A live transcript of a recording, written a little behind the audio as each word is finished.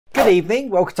Good evening,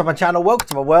 welcome to my channel, welcome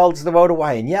to my world, to the world of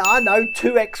Wayne. Yeah, I know,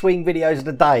 2 X-Wing videos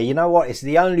a day. You know what, it's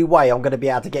the only way I'm going to be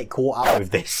able to get caught up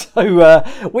with this. So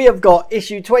we have got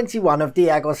issue 21 of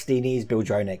Deagostini's Build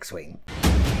Your Own X-Wing.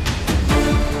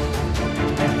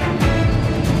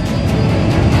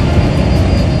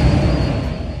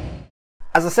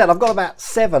 As I said, I've got about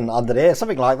 7 under there,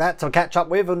 something like that, to catch up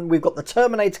with, and we've got the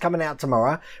Terminator coming out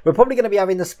tomorrow. We're probably going to be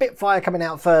having the Spitfire coming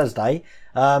out Thursday.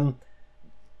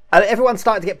 And everyone's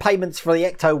starting to get payments for the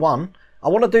Ecto 1. I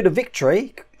want to do the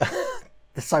Victory.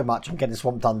 There's so much I'm getting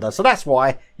swamped under. So that's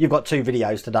why you've got 2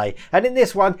 videos today. And in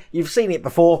this one, you've seen it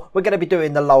before. We're going to be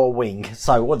doing the lower wing.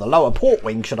 Or the lower port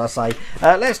wing, should I say.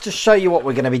 Let's just show you what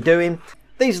we're going to be doing.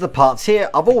 These are the parts here.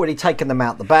 I've already taken them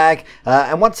out the bag.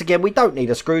 And once again, we don't need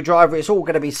a screwdriver. It's all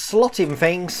going to be slotting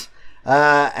things.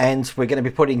 And we're going to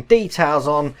be putting details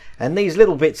on, and these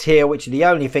little bits here, which are the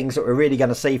only things that we're really going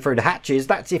to see through the hatches.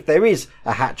 That's if there is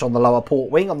a hatch on the lower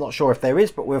port wing. I'm not sure if there is,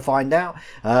 but we'll find out.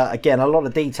 Again, a lot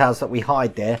of details that we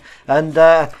hide there. And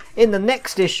in the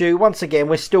next issue, once again,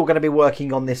 we're still going to be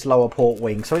working on this lower port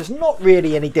wing, so it's not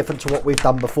really any different to what we've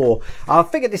done before. I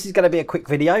figured this is going to be a quick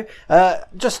video,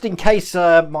 just in case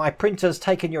my printer's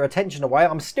taken your attention away.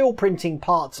 I'm still printing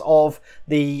parts of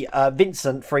the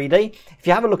Vincent 3D. If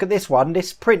you have a look at this one,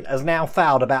 this print has now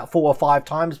fouled about 4 or 5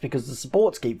 times because the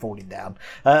supports keep falling down.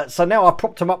 So now I've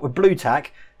propped them up with blue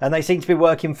tack and they seem to be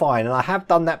working fine, and I have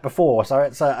done that before, so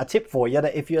it's a tip for you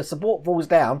that if your support falls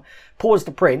down, pause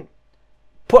the print,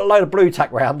 put a load of blue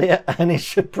tack around it, and it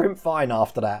should print fine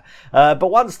after that.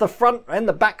 But once the front and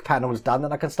the back panel is done,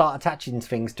 then I can start attaching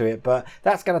things to it. But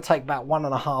that's going to take about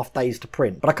 1.5 days to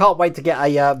print. But I can't wait to get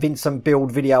a Vincent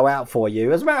build video out for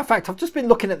you. As a matter of fact, I've just been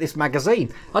looking at this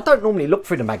magazine. I don't normally look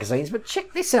through the magazines, but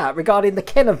check this out regarding the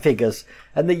Kenner figures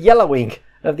and the yellowing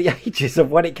of the ages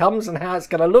of when it comes and how it's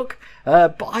going to look.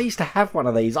 But I used to have one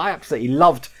of these. I absolutely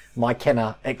loved my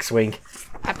Kenner X-Wing.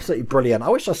 Absolutely brilliant. I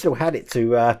wish I still had it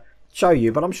to show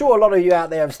you, but I'm sure a lot of you out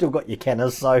there have still got your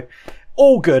Kenners, so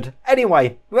all good.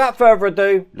 Anyway, without further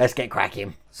ado, let's get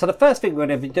cracking. So the first thing we're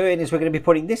going to be doing is we're going to be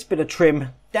putting this bit of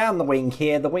trim down the wing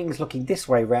here. The wing's looking this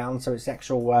way round, so it's the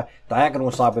actual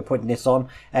diagonal side we're putting this on,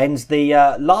 and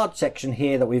the large section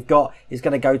here that we've got is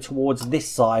going to go towards this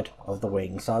side of the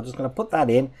wing. So I'm just going to put that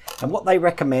in, and what they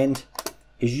recommend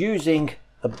is using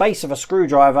the base of a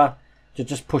screwdriver to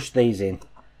just push these in.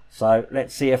 So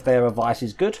let's see if their advice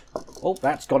is good. Oh,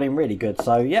 that's got in really good.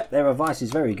 So yep, their advice is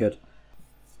very good.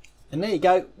 And there you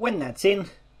go. When that's in,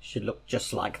 should look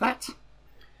just like that.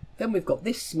 Then we've got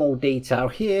this small detail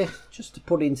here, just to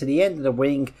put into the end of the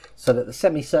wing, so that the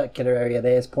semicircular area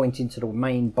there is pointing to the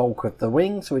main bulk of the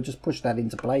wing. So we just push that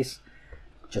into place,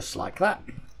 just like that.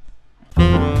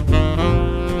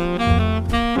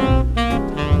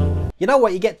 You know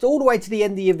what, you get all the way to the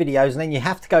end of your videos and then you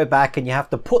have to go back and you have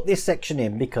to put this section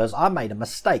in because I made a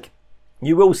mistake.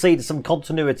 You will see some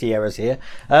continuity errors here,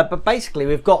 but basically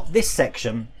we've got this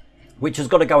section which has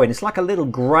got to go in. It's like a little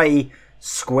grey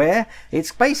square.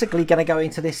 It's basically going to go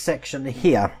into this section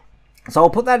here. So I'll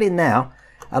put that in now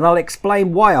and I'll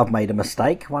explain why I've made a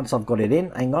mistake once I've got it in.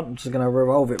 Hang on, I'm just going to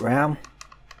revolve it round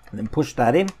and then push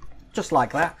that in, just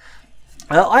like that.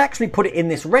 I actually put it in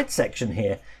this red section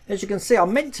here. As you can see,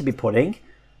 I'm meant to be putting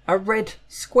a red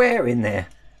square in there.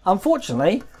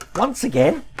 Unfortunately, once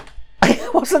again,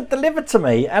 it wasn't delivered to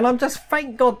me. And I'm just,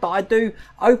 thank God that I do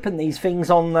open these things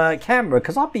on camera,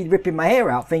 because I'd be ripping my hair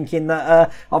out thinking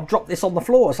that I've dropped this on the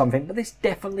floor or something. But this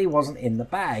definitely wasn't in the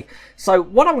bag. So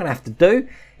what I'm going to have to do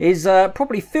is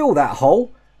probably fill that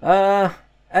hole. And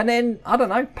then, I don't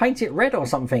know, paint it red or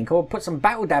something. Or put some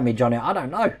battle damage on it. I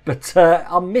don't know. But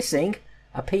I'm missing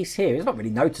a piece here. It's not really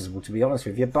noticeable, to be honest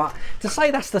with you, but to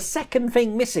say that's the second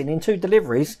thing missing in 2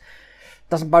 deliveries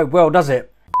doesn't bode well, does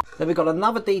it? Then we've got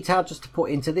another detail just to put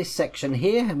into this section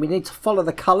here, and we need to follow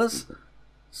the colours.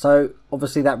 So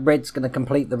obviously that red's going to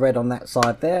complete the red on that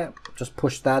side there. Just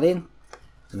push that in,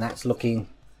 and that's looking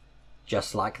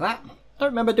just like that. Don't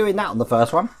remember doing that on the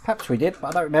first one. Perhaps we did, but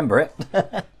I don't remember it.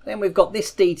 Then we've got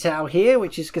this detail here,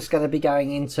 which is just going to be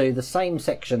going into the same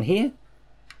section here.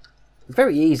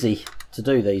 Very easy to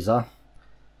do, these are,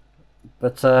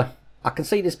 but I can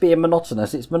see this being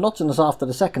monotonous. It's monotonous after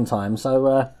the second time,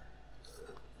 so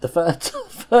the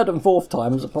third and fourth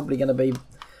times are probably going to be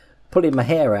pulling my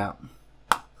hair out.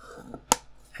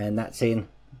 And that's in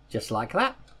just like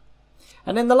that.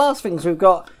 And then the last things we've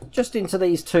got, just into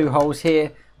these 2 holes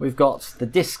here, we've got the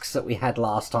discs that we had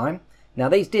last time. Now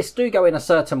these discs do go in a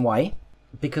certain way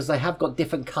because they have got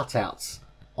different cutouts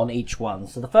on each one.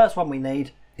 So the first one we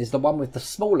need is the one with the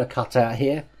smaller cutout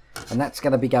here, and that's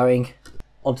going to be going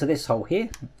onto this hole here,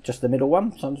 just the middle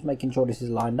one. So I'm just making sure this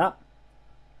is lined up.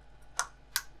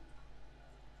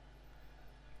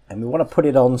 And we want to put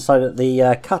it on so that the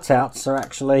cutouts are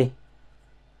actually,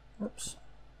 oops,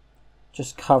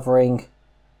 just covering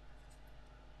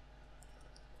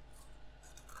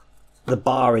the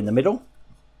bar in the middle,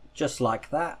 just like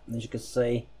that. And as you can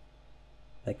see,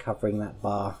 they're covering that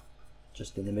bar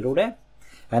just in the middle there.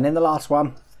 And then the last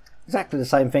one, exactly the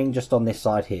same thing, just on this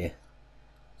side here.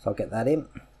 So I'll get that in,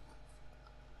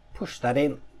 push that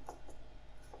in,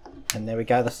 and there we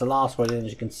go. That's the last one. And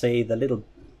as you can see, the little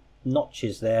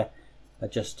notches there are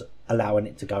just allowing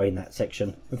it to go in that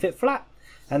section and fit flat.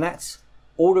 And that's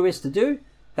all there is to do.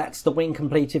 That's the wing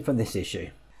completed from this issue.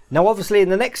 Now obviously in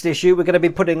the next issue we're going to be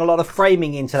putting a lot of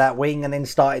framing into that wing and then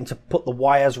starting to put the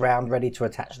wires round ready to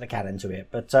attach the cannon to it.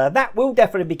 But that will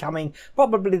definitely be coming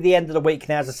probably the end of the week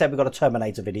now. As I said, we've got a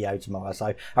Terminator video tomorrow.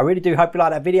 So I really do hope you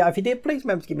like that video. If you did, please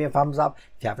remember to give me a thumbs up.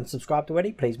 If you haven't subscribed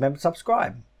already, please remember to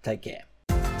subscribe. Take care.